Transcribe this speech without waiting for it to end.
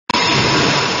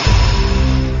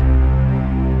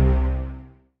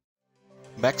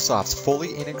MecSoft's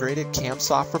fully integrated CAM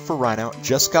software for Rhino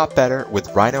just got better with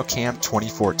RhinoCAM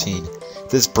 2014.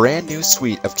 This brand new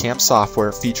suite of CAM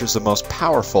software features the most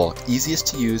powerful, easiest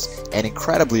to use, and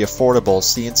incredibly affordable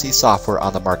CNC software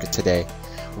on the market today.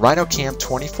 RhinoCAM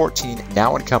 2014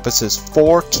 now encompasses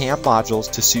 4 CAM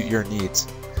modules to suit your needs.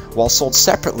 While sold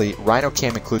separately,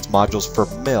 RhinoCAM includes modules for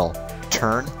mill,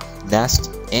 turn,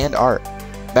 nest, and art.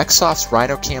 MecSoft's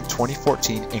RhinoCAM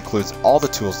 2014 includes all the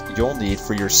tools you'll need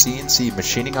for your CNC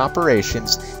machining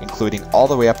operations, including all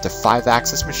the way up to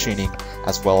 5-axis machining,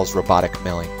 as well as robotic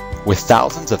milling. With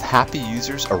thousands of happy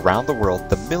users around the world,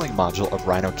 the milling module of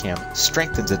RhinoCAM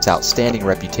strengthens its outstanding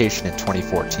reputation in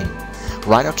 2014.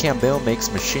 RhinoCAM Mill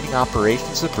makes machining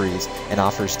operations a breeze and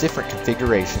offers different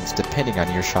configurations depending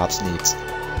on your shop's needs.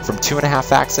 From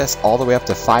 2.5-axis all the way up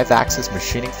to 5-axis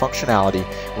machining functionality,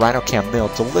 RhinoCAM Mill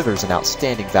delivers an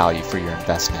outstanding value for your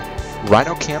investment.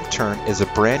 RhinoCAM Turn is a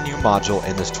brand new module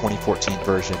in this 2014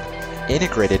 version.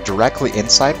 Integrated directly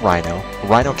inside Rhino,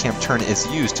 RhinoCAM Turn is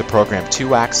used to program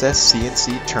 2-axis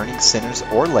CNC turning centers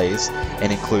or lathes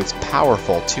and includes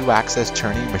powerful 2-axis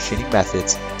turning machining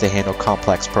methods to handle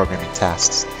complex programming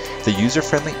tasks. The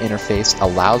user-friendly interface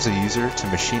allows a user to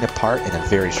machine a part in a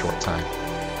very short time.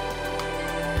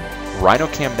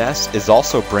 RhinoCAM Nest is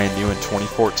also brand new in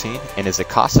 2014 and is a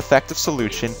cost-effective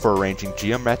solution for arranging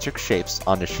geometric shapes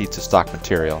onto sheets of stock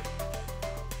material.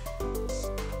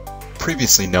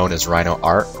 Previously known as Rhino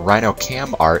Art,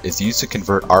 RhinoCAM Art is used to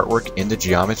convert artwork into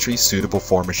geometry suitable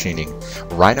for machining.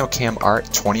 RhinoCAM Art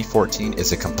 2014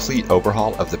 is a complete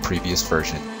overhaul of the previous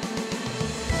version.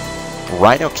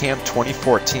 RhinoCAM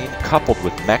 2014, coupled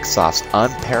with MecSoft's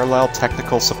unparalleled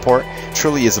technical support,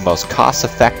 truly is the most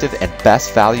cost-effective and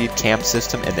best valued CAM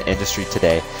system in the industry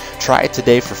today. Try it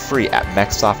today for free at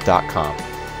MecSoft.com.